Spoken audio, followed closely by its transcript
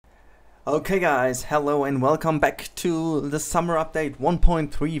Okay guys, hello and welcome back to the summer update 1.3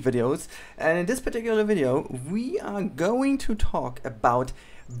 videos, and in this particular video we are going to talk about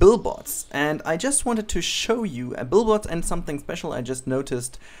billboards. And I just wanted to show you a billboard and something special I just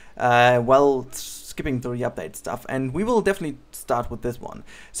noticed while skipping through the update stuff, and we will definitely start with this one.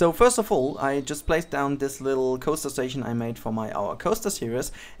 So first of all, I just placed down this little coaster station I made for our coaster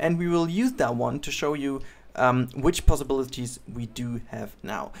series, and we will use that one to show you which possibilities we do have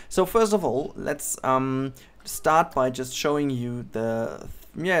now. So first of all, let's start by just showing you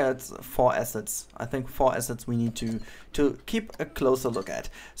it's 4 assets. I think 4 assets we need to keep a closer look at.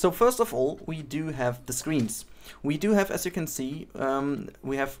 So first of all, we do have the screens. We do have, as you can see,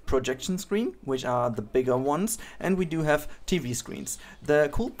 we have projection screen, which are the bigger ones, and we do have TV screens. The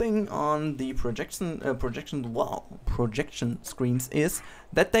cool thing on the projection screens is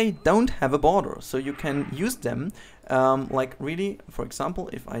that they don't have a border, so you can use them like really. For example,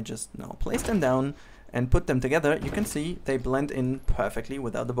 if I just now place them down and put them together, you can see they blend in perfectly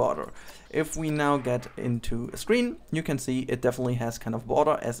without the border. If we now get into a screen, you can see it definitely has kind of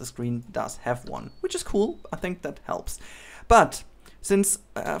border, as a screen does have one, which is cool. I think that helps. But since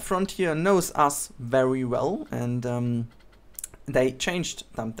Frontier knows us very well, and they changed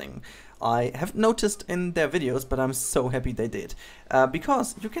something I have noticed in their videos, but I'm so happy they did,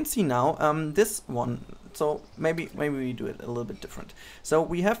 because you can see now this one. So maybe we do it a little bit different. So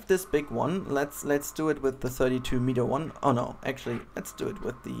we have this big one. Let's do it with the 32-meter one. Oh no, actually let's do it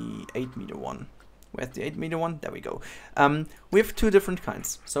with the 8-meter one. Where's the 8-meter one? There we go. We have 2 different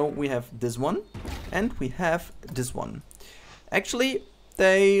kinds. So we have this one and we have this one. Actually,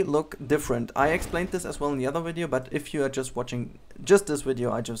 they look different. I explained this as well in the other video, but if you are just watching just this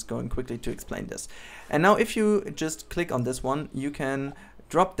video, I'm just going quickly to explain this. And now if you just click on this one, you can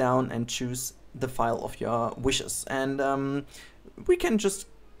drop down and choose the file of your wishes. And we can just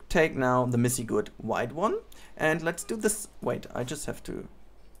take now the Missy Good white one, and let's do this. Wait, I just have to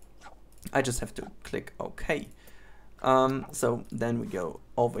click OK. So then we go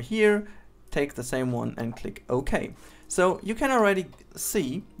over here, take the same one and click OK. So you can already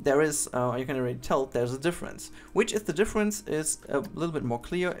see there is, you can already tell there's a difference. Which is the difference is a little bit more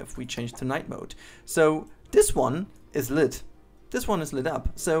clear if we change to night mode. So this one is lit. This one is lit up.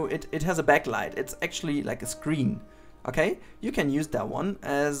 So it has a backlight. It's actually like a screen. Okay, you can use that one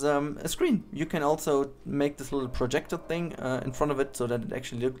as a screen. You can also make this little projector thing in front of it so that it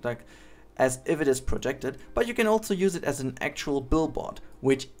actually looks like as if it is projected. But you can also use it as an actual billboard,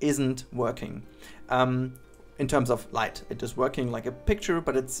 which isn't working. In terms of light, it is working like a picture,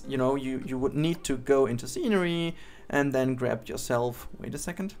 but it's, you know, you would need to go into scenery and then grab yourself, wait a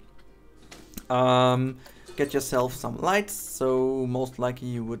second, get yourself some lights. So most likely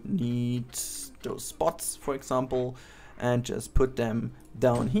you would need those spots, for example, and just put them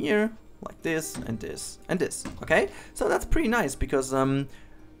down here like this and this and this. Okay, so that's pretty nice because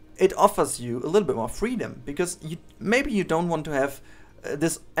it offers you a little bit more freedom, because maybe you don't want to have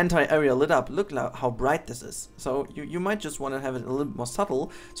this entire area lit up. Look how bright this is. So you might just want to have it a little bit more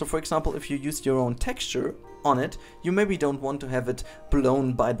subtle. So for example, if you use your own texture on it, you maybe don't want to have it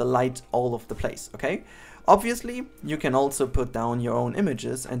blown by the light all of the place. Okay, obviously you can also put down your own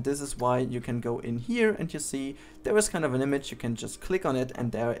images, and this is why you can go in here and you see there is kind of an image. You can just click on it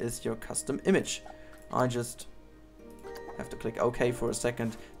and there is your custom image. I just have to click OK for a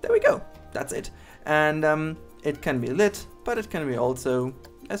second. There we go, that's it. And it can be lit, but it can be also,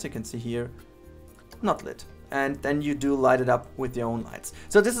 as you can see here, not lit. And then you do light it up with your own lights.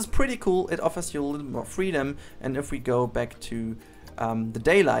 So this is pretty cool. It offers you a little more freedom. And if we go back to the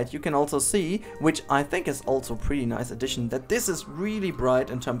daylight, you can also see, which I think is also a pretty nice addition, that this is really bright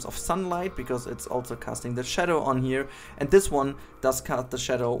in terms of sunlight, because it's also casting the shadow on here. And this one does cast the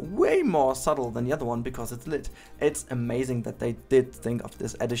shadow way more subtle than the other one because it's lit. It's amazing that they did think of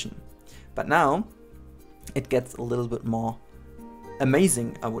this addition. But now it gets a little bit more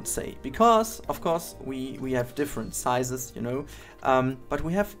amazing, I would say, because of course we have different sizes, you know, but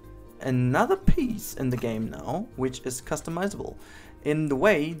we have another piece in the game now which is customizable in the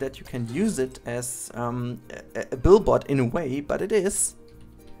way that you can use it as a billboard in a way, but it is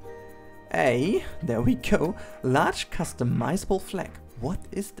there we go, large customizable flag. What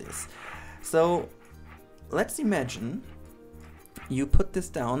is this? So let's imagine you put this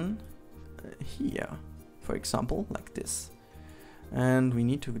down here, for example, like this, and we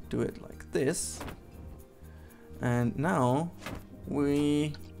need to do it like this. And now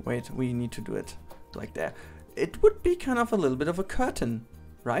we need to do it like that. It would be kind of a little bit of a curtain,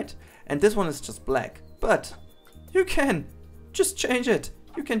 right? And this one is just black, but you can just change it.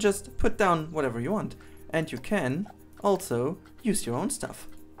 You can just put down whatever you want, and you can also use your own stuff.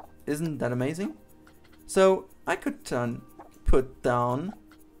 Isn't that amazing? So I could put down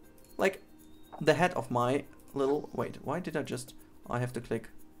like the head of my little, wait, why did I have to click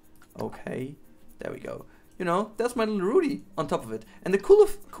okay, there we go. You know, that's my little Rudi on top of it. And the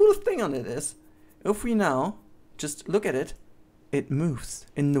coolest thing on it is, if we now just look at it, it moves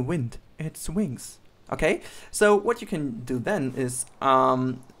in the wind, it swings. Okay, so what you can do then is,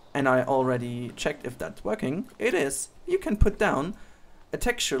 and I already checked if that's working, it is, you can put down a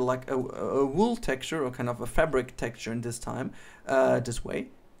texture like a wool texture or kind of a fabric texture in this time, this way,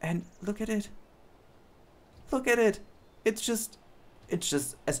 and look at it. Look at it. It's just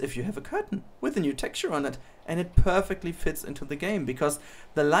as if you have a curtain with a new texture on it, and it perfectly fits into the game because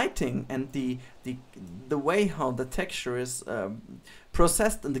the lighting and the way how the texture is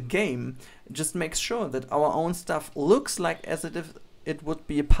processed in the game just makes sure that our own stuff looks like as if it would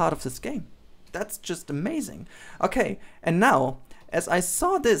be a part of this game. That's just amazing. Okay, and now as I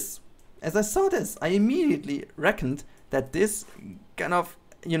saw this, I immediately reckoned that this kind of,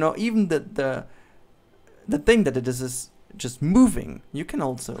 you know, even the thing that it is just moving, you can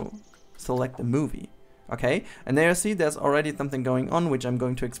also select the movie. Okay, and there you see there's already something going on, which I'm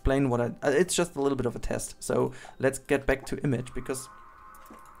going to explain what it's just a little bit of a test. So let's get back to image, because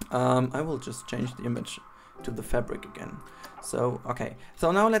I will just change the image to the fabric again. So, okay,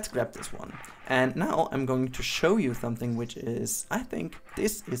 so now let's grab this one. And now I'm going to show you something which is, I think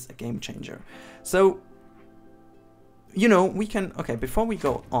this is a game changer. So, you know, we can, okay, before we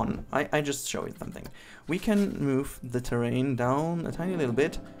go on, I just show you something. We can move the terrain down a tiny little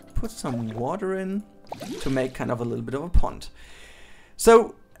bit, put some water in to make kind of a little bit of a pond.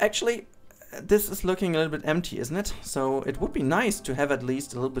 So, actually, this is looking a little bit empty, isn't it? So, it would be nice to have at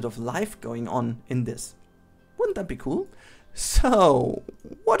least a little bit of life going on in this. Wouldn't that be cool? So,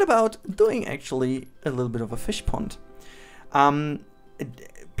 what about doing actually a little bit of a fish pond?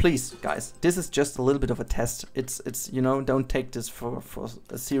 Please, guys, this is just a little bit of a test. It's you know, don't take this for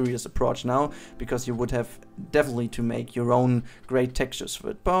a serious approach now, because you would have definitely to make your own great textures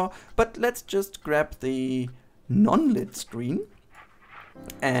for it. But let's just grab the non-lit screen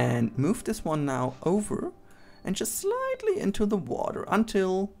and move this one now over and just slightly into the water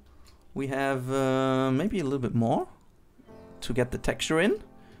until we have maybe a little bit more to get the texture in.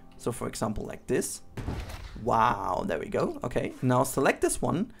 So for example, like this. Wow, there we go. Okay, now select this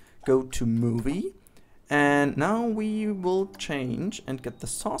one, go to movie, and now we will change and get the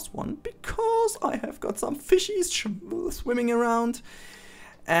sauce one, because I have got some fishies swimming around.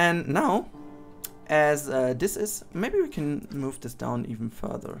 And now, as this is, maybe we can move this down even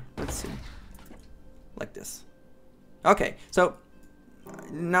further. Let's see, like this. Okay, so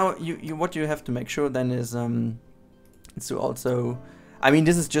now what you have to make sure then is to also, I mean,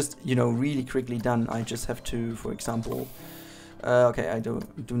 this is just, you know, really quickly done. I just have to, for example, okay, I do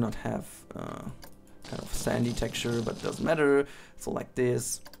not have kind of sandy texture, but it doesn't matter. So like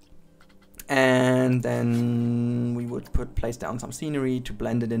this, and then we would place down some scenery to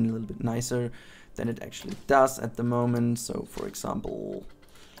blend it in a little bit nicer than it actually does at the moment. So for example,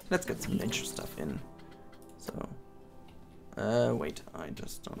 let's get some nature stuff in. So wait, I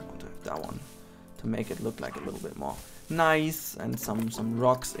just don't want to have that one, to make it look like a little bit more nice, and some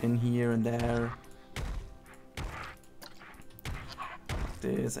rocks in here and there.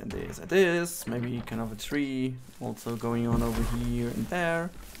 This and this and this. Maybe kind of a tree also going on over here and there.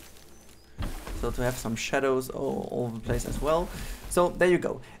 So to have some shadows all over the place as well. So there you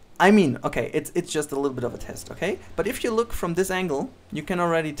go. I mean, okay, it's just a little bit of a test, okay? But if you look from this angle, you can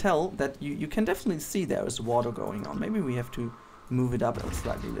already tell that you can definitely see there is water going on. Maybe we have to move it up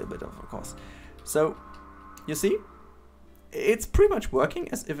slightly a little bit, of course. So, you see? It's pretty much working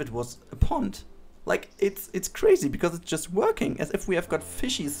as if it was a pond. Like, it's crazy because it's just working as if we have got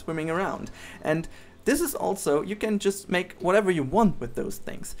fishies swimming around. And this is also, you can just make whatever you want with those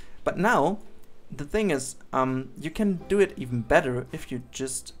things. But now, the thing is, you can do it even better if you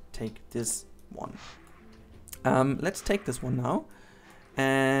just take this one. Let's take this one now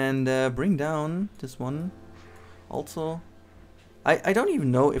and bring down this one also. I don't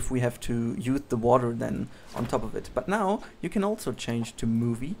even know if we have to use the water then on top of it, but now you can also change to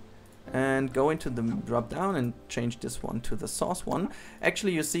movie and go into the drop down and change this one to the source one.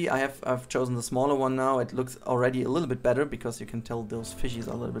 Actually, you see I've chosen the smaller one now. It looks already a little bit better because you can tell those fishies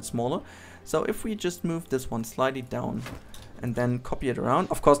are a little bit smaller. So if we just move this one slightly down and then copy it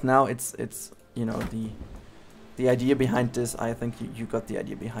around, of course now it's you know, the idea behind this, I think you got the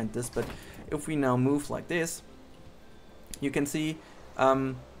idea behind this. But if we now move like this, you can see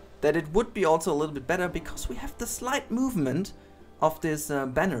that it would be also a little bit better because we have the slight movement of this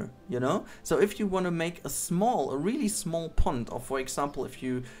banner, you know. So if you want to make a really small pond, or for example, if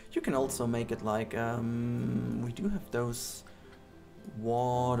you can also make it like we do have those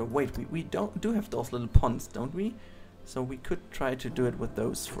water. Wait, we do have those little ponds, don't we? So we could try to do it with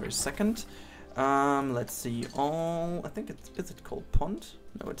those for a second. Let's see. I think is it called pond?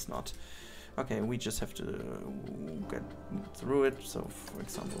 No, it's not. Okay, we just have to get through it. So, for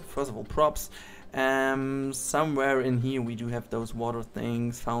example, first of all, props. Somewhere in here we do have those water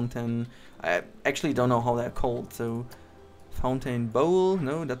things, fountain. I actually don't know how they're called. So, fountain bowl.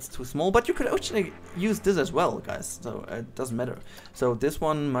 No, that's too small. But you could actually use this as well, guys. So it doesn't matter. So this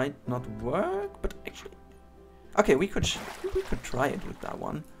one might not work, but actually, okay, we could try it with that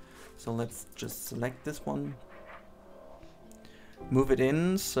one. So let's just select this one. Move it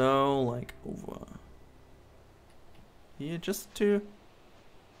in, so like over here, just to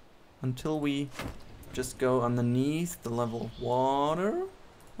until we just go underneath the level of water.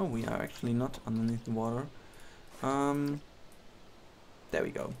 Oh, we are actually not underneath the water. There we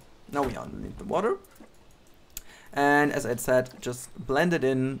go. Now we are underneath the water. And as I said, just blend it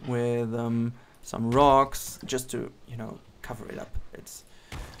in with some rocks, just to, you know, cover it up.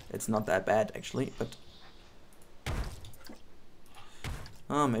 It's not that bad actually, but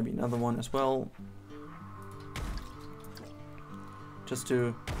maybe another one as well. Just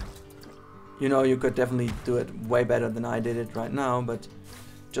to, you know, you could definitely do it way better than I did it right now, but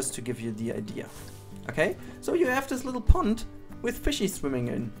just to give you the idea. Okay, so you have this little pond with fishies swimming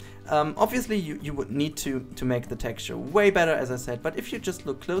in. Obviously you would need to make the texture way better, as I said, but if you just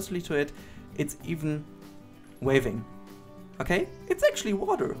look closely to it, it's even waving. Okay, it's actually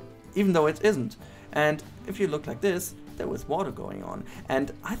water, even though it isn't. And if you look like this, there was water going on.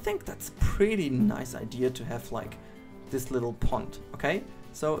 And I think that's a pretty nice idea to have like this little pond. Okay,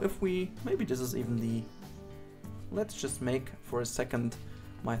 so if we, maybe this is even the, let's just make for a second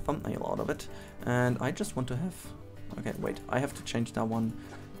my thumbnail out of it. And I just want to have, okay, wait, I have to change that one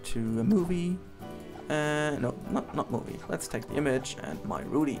to a movie. No, not movie. Let's take the image and my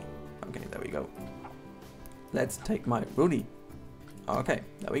Rudi. Okay, there we go. Let's take my Rudi. Okay,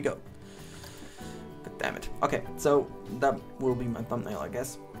 there we go. God damn it. Okay, so that will be my thumbnail, I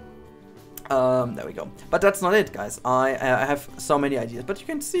guess. There we go. But that's not it, guys. I have so many ideas, but you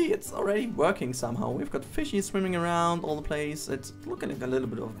can see it's already working somehow. We've got fishies swimming around all the place. It's looking like a little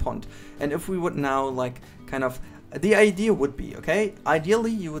bit of a pond. And if we would now like kind of, the idea would be, okay,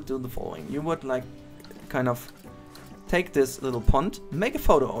 ideally you would do the following. You would like kind of take this little pond, make a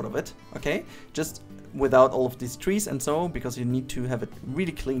photo out of it, okay, just without all of these trees and so, because you need to have it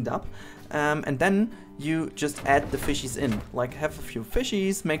really cleaned up, and then you just add the fishies in, like have a few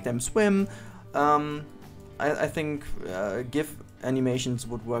fishies, make them swim. I think GIF animations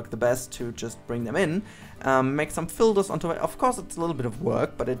would work the best to just bring them in, make some filters onto it. Of course it's a little bit of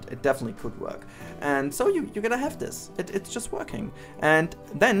work, but it definitely could work. And so you're gonna have this, it's just working. And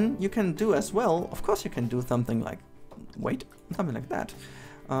then you can do as well, of course you can do something like, wait, something like that.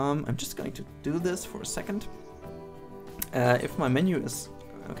 I'm just going to do this for a second. If my menu is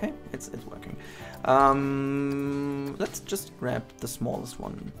okay, it's working. Let's just grab the smallest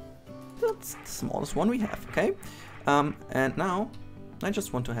one. That's the smallest one we have, okay? And now I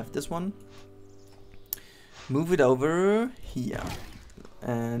just want to have this one. Move it over here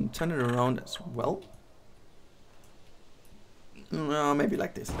and turn it around as well. Maybe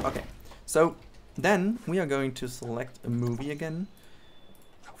like this. Okay. So then we are going to select a movie again.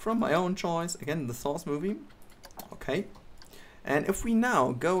 From my own choice, again the source movie. Okay, and if we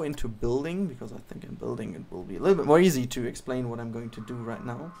now go into building, because I think in building it will be a little bit more easy to explain what I'm going to do right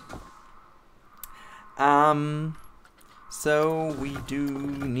now. So we do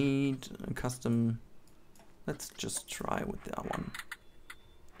need a custom, let's just try with that one.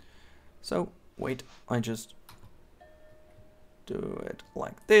 So wait, I just do it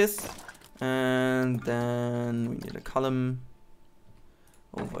like this, and then we need a column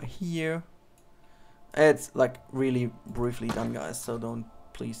over here. It's like really briefly done, guys, so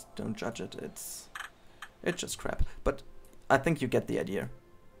please don't judge it. It's just crap, but I think you get the idea.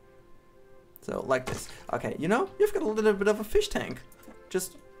 So like this. Okay, you know, you've got a little bit of a fish tank.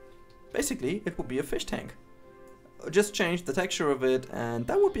 Just basically it would be a fish tank. Just change the texture of it and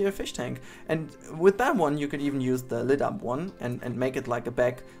that would be a fish tank. And with that one you could even use the lit up one and make it like a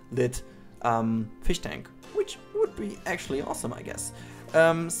backlit fish tank, which would be actually awesome, I guess.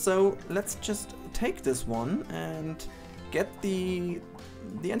 So let's just take this one and get the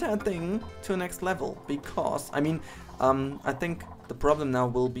entire thing to a next level, because I mean I think the problem now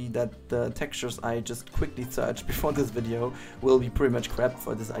will be that the textures I just quickly searched before this video will be pretty much crap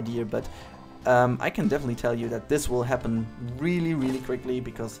for this idea, but I can definitely tell you that this will happen really, really quickly,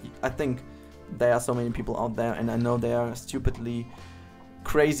 because I think there are so many people out there, and I know they are stupidly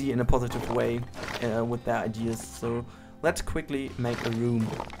crazy in a positive way with their ideas. So let's quickly make a room.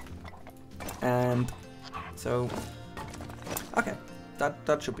 And so, okay,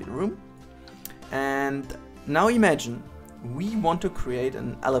 that should be the room. And now imagine we want to create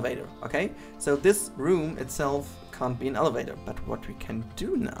an elevator, okay? So this room itself can't be an elevator, but what we can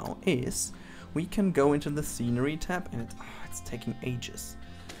do now is we can go into the scenery tab, and it's taking ages.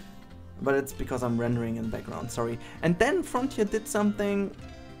 But it's because I'm rendering in the background, sorry. And then Frontier did something.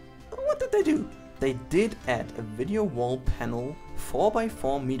 What did they do? They did add a video wall panel 4 by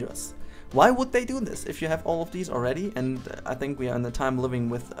 4 meters. Why would they do this? If you have all of these already, and I think we are in the time living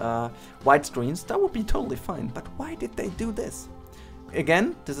with white screens, that would be totally fine. But why did they do this?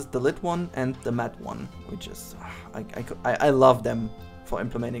 Again, this is the lit one and the matte one, which is, I love them for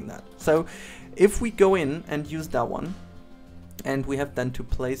implementing that. So if we go in and use that one, and we have then to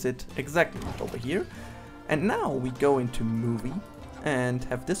place it exactly over here, and now we go into movie and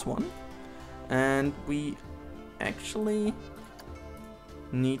have this one, and we actually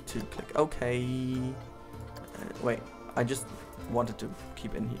need to click OK. Wait, I just wanted to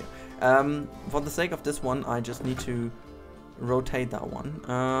keep in here. For the sake of this one, I just need to rotate that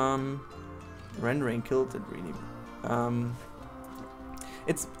one. Rendering killed it really.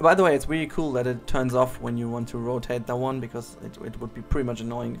 It's, by the way, it's really cool that it turns off when you want to rotate that one, because it would be pretty much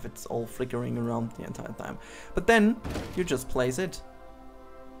annoying if it's all flickering around the entire time. But then you just place it,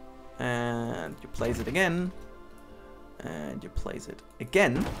 and you place it again, and you place it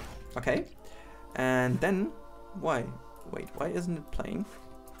again, okay? And then, wait, why isn't it playing?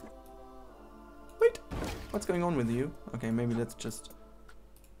 Wait, what's going on with you? Okay, maybe let's just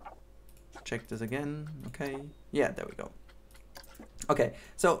check this again, okay? Yeah, there we go. Okay,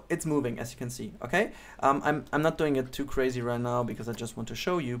 so it's moving, as you can see, okay? I'm not doing it too crazy right now because I just want to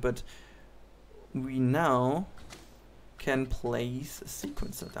show you, but we now can place a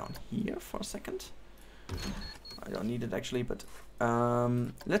sequencer down here for a second. I don't need it actually, but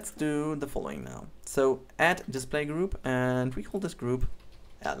let's do the following now. So add display group, and we call this group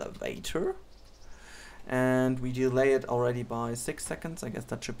elevator, and we delay it already by 6 seconds. I guess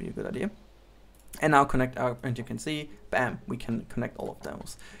that should be a good idea. And now connect out, and you can see, bam, we can connect all of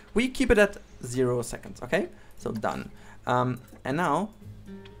those. We keep it at 0 seconds, okay? So done. And now,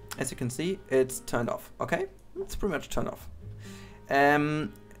 as you can see, it's turned off, okay? It's pretty much turned off.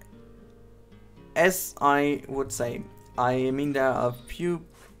 As I would say, I mean, there are a few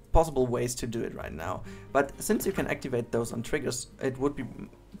possible ways to do it right now, but since you can activate those on triggers, it would be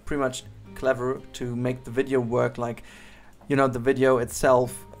pretty much clever to make the video work like, you know, the video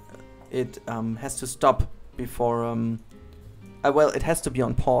itself, it has to stop before, well, it has to be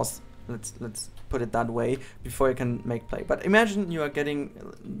on pause, let's put it that way, before you can make play. But imagine you are getting,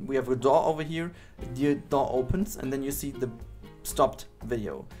 we have a door over here, the door opens, and then you see the stopped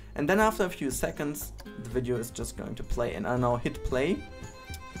video, and then after a few seconds the video is just going to play, and I now hit play,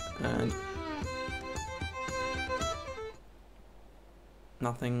 and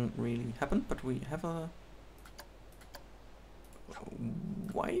nothing really happened. But we have a,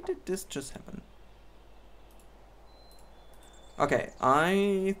 why did this just happen? Okay,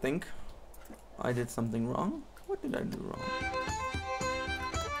 I think I did something wrong. What did I do wrong?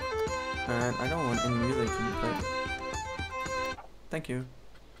 And I don't want any music to be played. Thank you.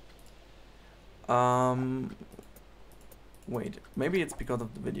 Wait, maybe it's because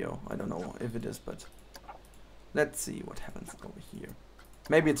of the video. I don't know if it is, but let's see what happens over here.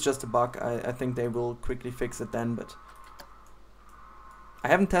 Maybe it's just a bug. I think they will quickly fix it then, but I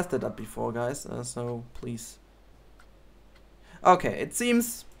haven't tested that before, guys, so please. Okay, it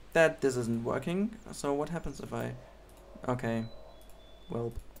seems that this isn't working. So what happens if I... Okay,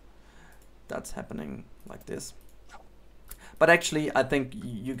 well, that's happening like this. But actually, I think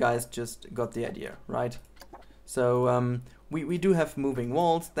you guys just got the idea, right? So we do have moving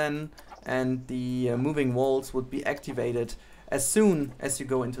walls then, and the moving walls would be activated as soon as you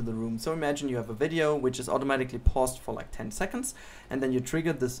go into the room. So imagine you have a video which is automatically paused for like 10 seconds, and then you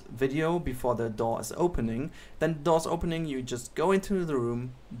trigger this video before the door is opening. Then the door's opening, you just go into the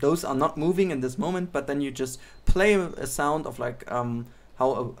room. Those are not moving in this moment, but then you just play a sound of like how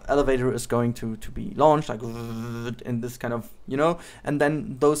an elevator is going to be launched, like in this kind of, you know, and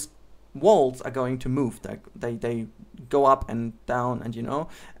then those walls are going to move. They go up and down, and you know,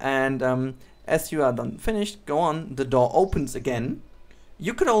 and as you are done finished, go on, the door opens again.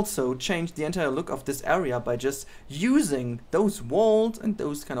 You could also change the entire look of this area by just using those walls and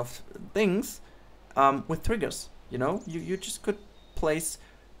those kind of things with triggers, you know. You just could place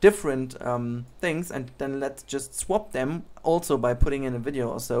different things, and then let's just swap them also by putting in a video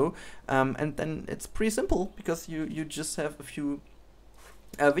or so, and then it's pretty simple, because you just have a few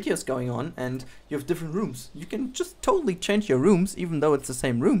videos going on and you have different rooms. You can just totally change your rooms even though it's the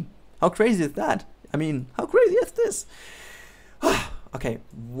same room. How crazy is that? I mean, how crazy is this? Okay,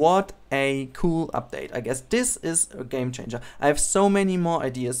 what a cool update. I guess this is a game changer. I have so many more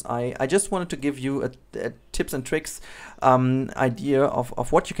ideas. I just wanted to give you a tips and tricks idea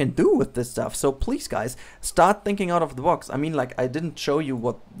of what you can do with this stuff. So please, guys, start thinking out of the box. I mean, like, I didn't show you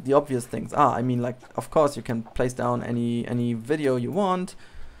what the obvious things are. I mean, like, of course, you can place down any video you want.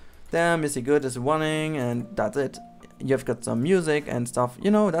 There, Missy Good is running, and that's it. You've got some music and stuff.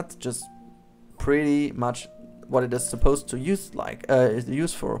 You know, that's just pretty much what it is supposed to use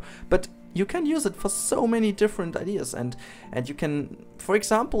for, but you can use it for so many different ideas, and you can, for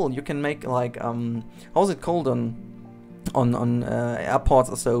example, you can make like how's it called on airports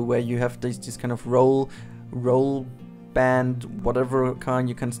or so, where you have this kind of roll band, whatever kind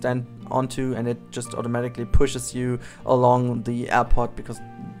you can stand onto, and it just automatically pushes you along the airport, because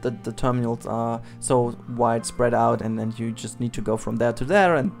the terminals are so wide spread out, and then you just need to go from there to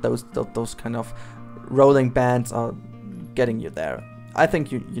there, and those kind of rolling bands are getting you there. I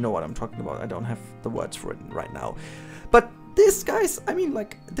think you know what I'm talking about. I don't have the words for it right now. But this, guys, I mean,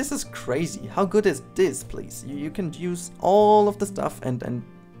 like, this is crazy. How good is this, please? You can use all of the stuff and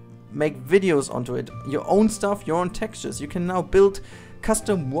make videos onto it. Your own stuff, your own textures. You can now build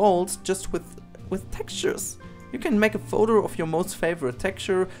custom walls just with textures. You can make a photo of your most favorite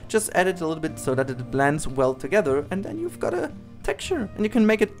texture, just add it a little bit so that it blends well together, and then you've got a texture. And you can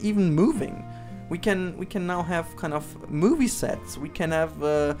make it even moving. We can now have kind of movie sets. We can have,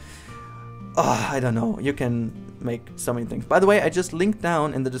 I don't know. You can make so many things. By the way, I just linked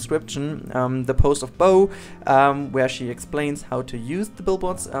down in the description the post of Bo, where she explains how to use the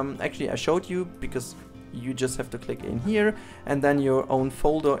billboards. Actually, I showed you, because you just have to click in here, and then your own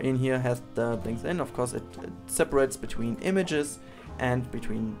folder in here has the things in. Of course, it separates between images and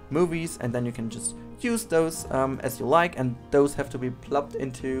between movies, and then you can just use those as you like, and those have to be plugged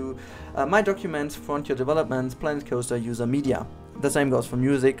into My Documents, Frontier Developments, Planet Coaster, User Media. The same goes for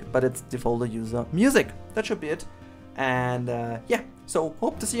music, but it's the folder User Music. That should be it. And yeah, so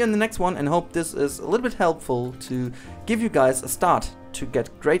hope to see you in the next one, and hope this is a little bit helpful to give you guys a start to get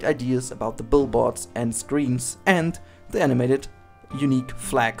great ideas about the billboards and screens and the animated unique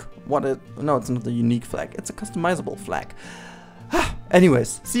flag. No, it's not a unique flag, it's a customizable flag.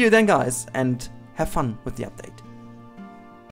 Anyways, see you then, guys, and have fun with the update.